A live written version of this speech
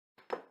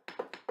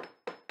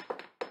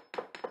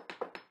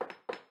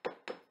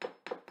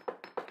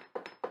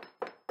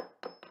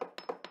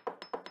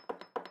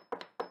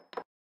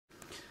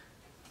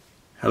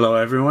Hello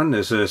everyone,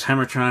 this is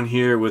HammerTron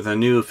here with a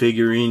new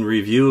figurine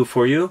review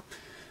for you.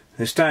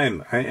 This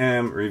time I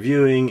am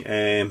reviewing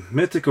a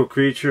mythical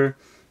creature.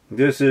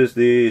 This is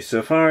the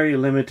Safari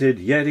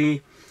Ltd Yeti,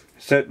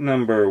 set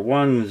number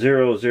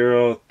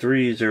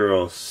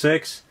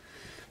 100306.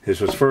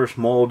 This was first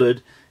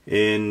molded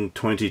in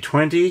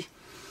 2020,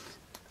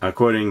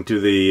 according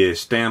to the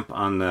stamp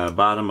on the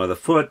bottom of the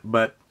foot,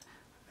 but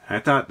I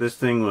thought this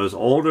thing was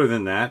older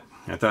than that.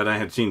 I thought I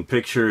had seen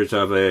pictures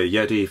of a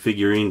Yeti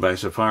figurine by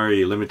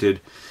Safari Ltd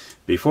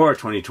before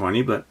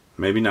 2020, but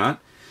maybe not.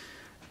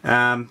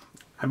 I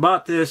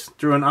bought this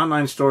through an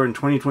online store in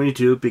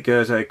 2022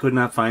 because I could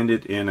not find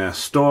it in a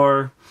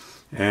store,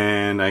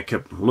 and I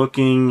kept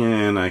looking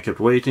and I kept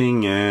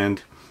waiting,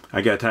 and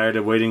I got tired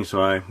of waiting,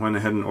 so I went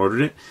ahead and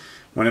ordered it.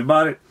 When I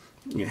bought it,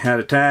 it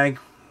had a tag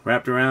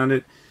wrapped around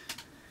it,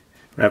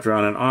 wrapped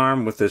around an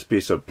arm with this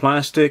piece of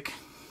plastic,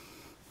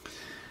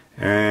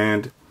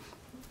 and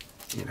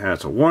it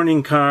has a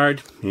warning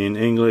card in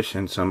English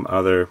and some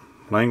other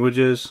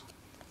languages.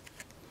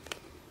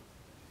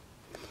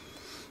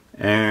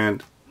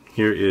 And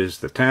here is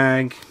the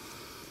tag.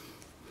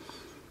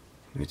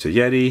 It's a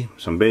Yeti,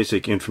 some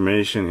basic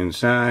information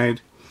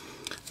inside,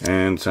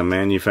 and some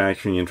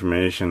manufacturing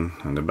information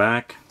on the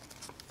back.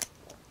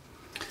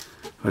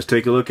 Let's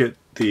take a look at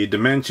the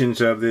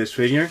dimensions of this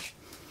figure.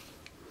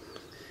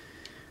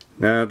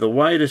 Now, the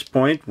widest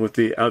point with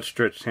the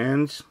outstretched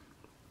hands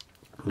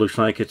looks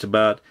like it's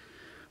about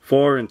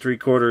 4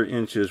 3/4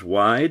 inches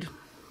wide.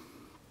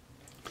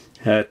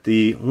 At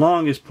the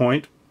longest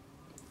point,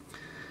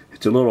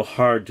 it's a little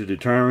hard to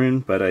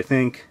determine, but I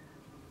think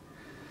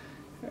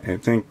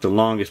the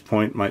longest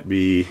point might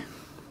be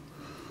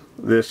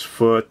this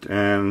foot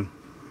and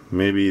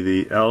maybe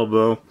the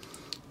elbow,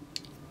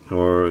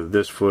 or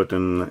this foot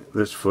and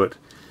this foot.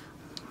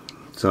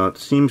 So it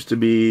seems to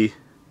be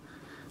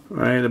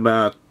right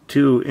about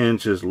 2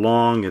 inches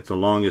long at the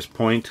longest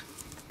point.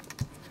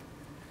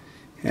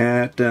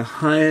 At the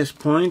highest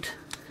point,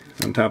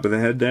 on top of the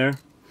head there,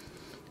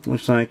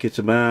 looks like it's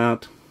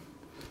about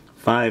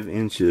 5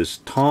 inches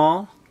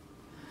tall.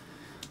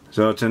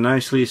 So it's a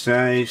nicely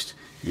sized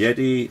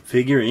Yeti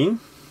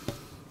figurine,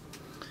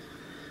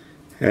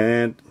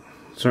 and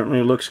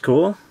certainly looks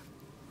cool.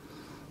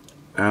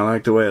 I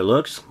like the way it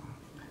looks,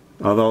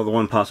 although the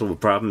one possible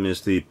problem is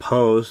the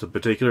pose, the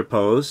particular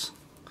pose.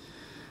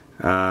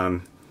 It's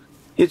an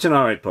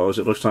alright pose.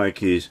 It looks like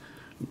he's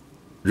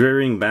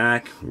rearing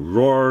back,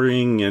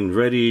 roaring, and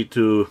ready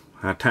to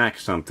attack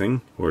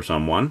something or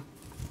someone.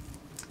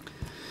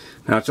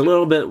 Now, it's a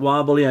little bit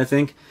wobbly, I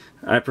think.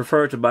 I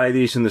prefer to buy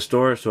these in the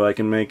store so I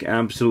can make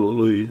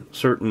absolutely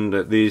certain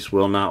that these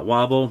will not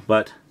wobble,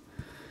 but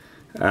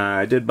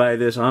I did buy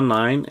this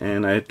online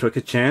and I took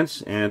a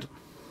chance, and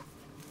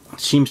it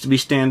seems to be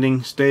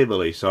standing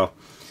stably, so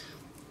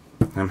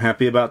I'm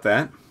happy about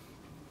that.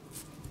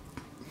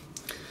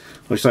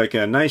 Looks like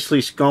a nicely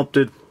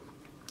sculpted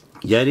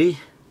Yeti.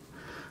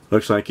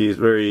 Looks like he's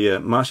very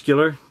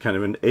muscular, kind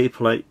of an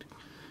ape-like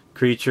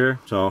creature,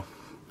 so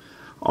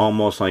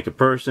almost like a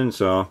person.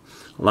 So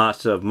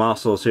lots of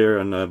muscles here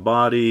on the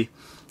body,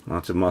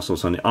 lots of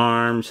muscles on the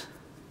arms,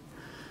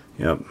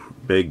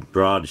 big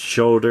broad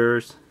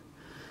shoulders,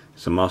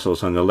 some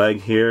muscles on the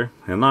leg here,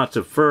 and lots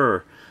of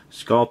fur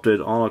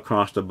sculpted all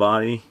across the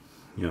body.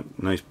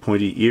 Nice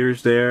pointy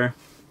ears there,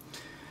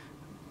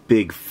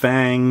 big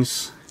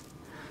fangs.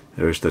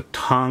 There's the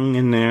tongue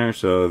in there,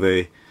 so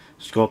they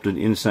sculpted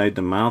inside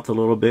the mouth a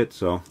little bit,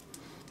 so a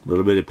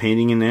little bit of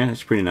painting in there.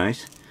 That's pretty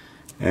nice.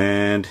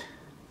 And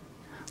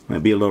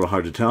might be a little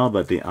hard to tell,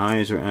 but the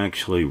eyes are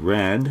actually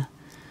red,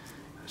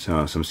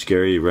 so some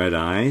scary red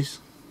eyes.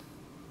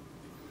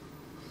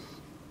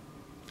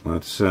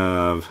 Lots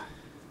of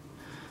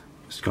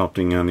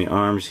sculpting on the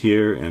arms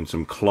here, and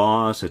some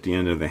claws at the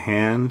end of the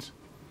hands,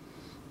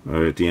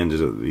 or at the end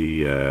of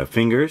the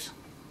fingers.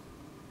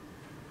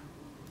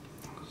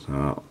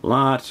 So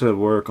lots of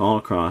work all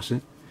across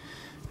it.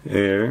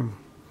 There,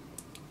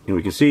 and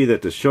we can see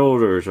that the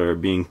shoulders are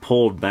being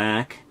pulled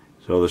back,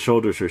 so the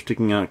shoulders are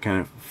sticking out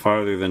kind of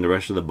farther than the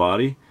rest of the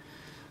body.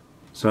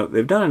 So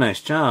they've done a nice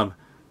job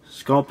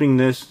sculpting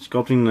this,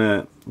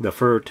 sculpting the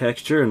fur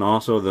texture, and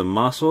also the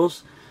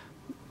muscles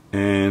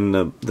and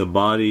the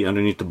body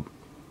underneath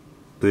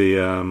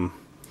the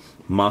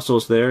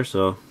muscles there.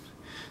 So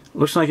it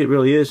looks like it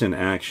really is in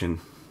action.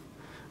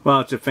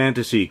 Well, it's a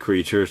fantasy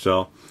creature,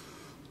 so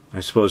I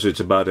suppose it's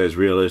about as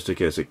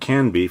realistic as it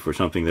can be for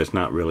something that's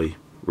not really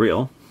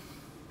real.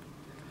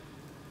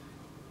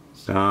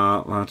 So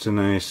lots of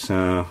nice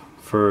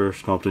fur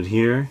sculpted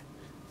here,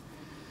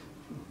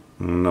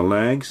 and the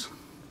legs,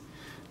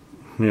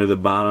 near the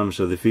bottoms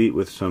of the feet,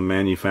 with some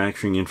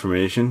manufacturing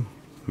information.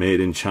 Made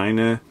in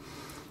China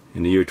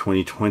in the year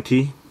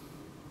 2020.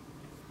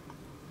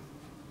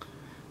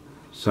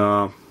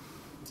 So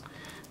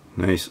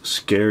nice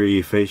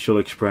scary facial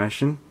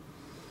expression.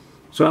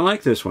 So I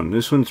like this one.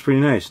 This one's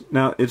pretty nice.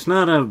 Now, it's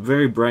not a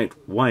very bright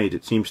white.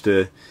 It seems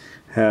to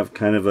have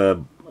kind of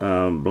a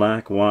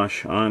black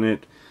wash on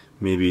it,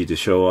 maybe to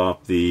show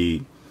off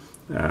the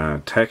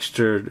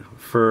textured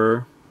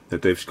fur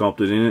that they've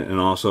sculpted in it, and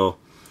also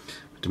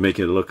to make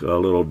it look a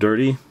little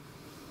dirty.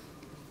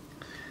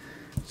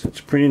 So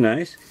it's pretty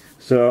nice.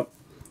 So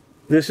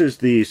this is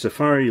the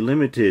Safari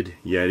Ltd.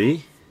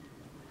 Yeti.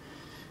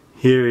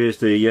 Here is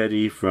the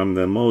Yeti from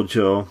the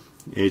Mojo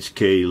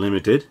HK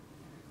Limited.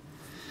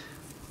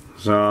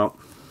 So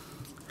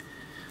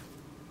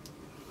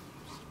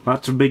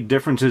lots of big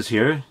differences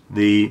here.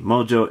 The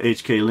Mojo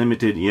HK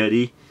Limited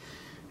Yeti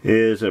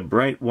is a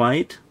bright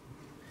white.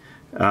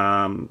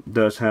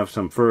 Does have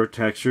some fur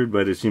texture,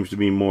 but it seems to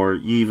be more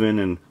even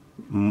and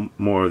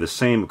more the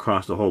same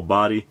across the whole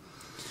body.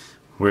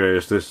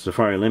 Whereas this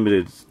Safari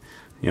Limited,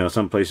 you know,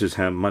 some places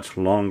have much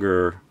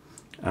longer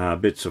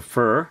bits of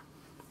fur.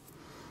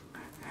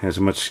 Has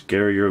a much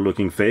scarier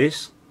looking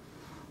face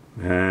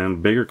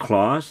and bigger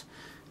claws.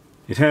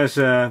 It has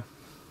a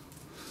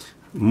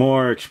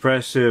more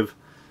expressive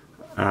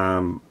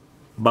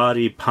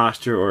body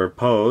posture or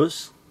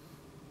pose.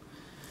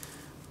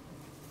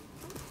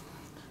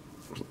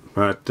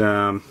 But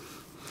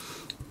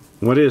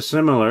what is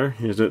similar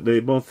is that they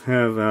both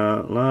have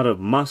a lot of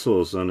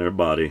muscles on their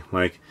body,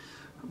 like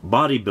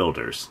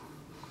bodybuilders.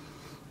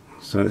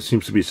 So it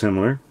seems to be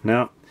similar.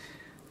 Now,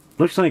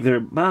 looks like they're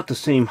about the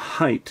same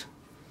height.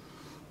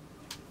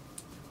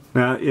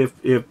 Now, if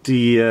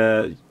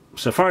the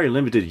Safari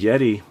Limited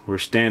Yeti were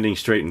standing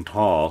straight and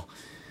tall,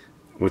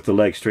 with the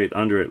legs straight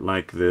under it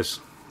like this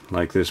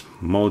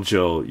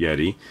Mojo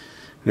Yeti,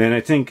 then I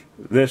think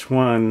this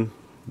one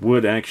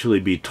would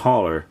actually be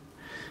taller.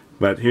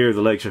 But here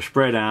the legs are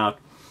spread out,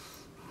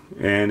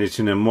 and it's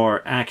in a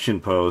more action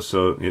pose,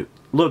 so it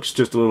looks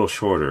just a little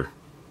shorter.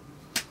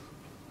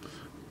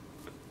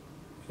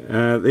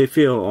 They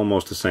feel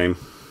almost the same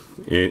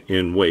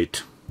in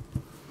weight.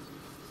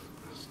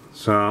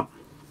 So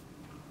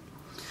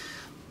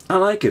I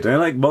like it. I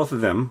like both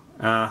of them.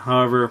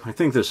 However, I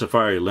think the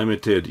Safari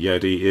Limited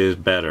Yeti is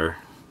better,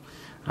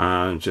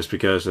 just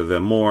because of the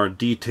more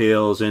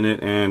details in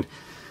it, and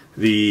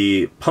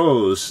the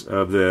pose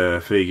of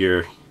the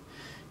figure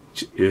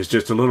is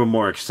just a little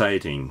more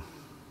exciting.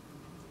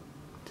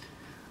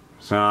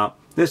 So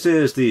this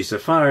is the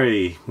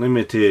Safari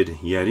Limited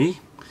Yeti.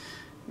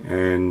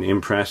 An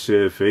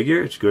impressive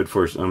figure. It's good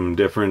for some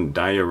different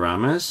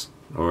dioramas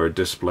or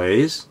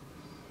displays.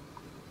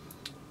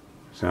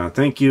 So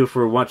thank you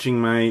for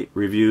watching my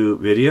review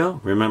video.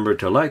 Remember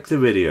to like the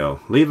video,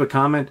 leave a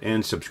comment,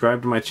 and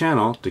subscribe to my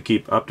channel to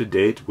keep up to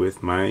date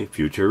with my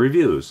future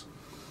reviews.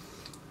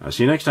 I'll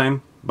see you next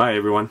time. Bye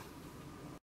everyone.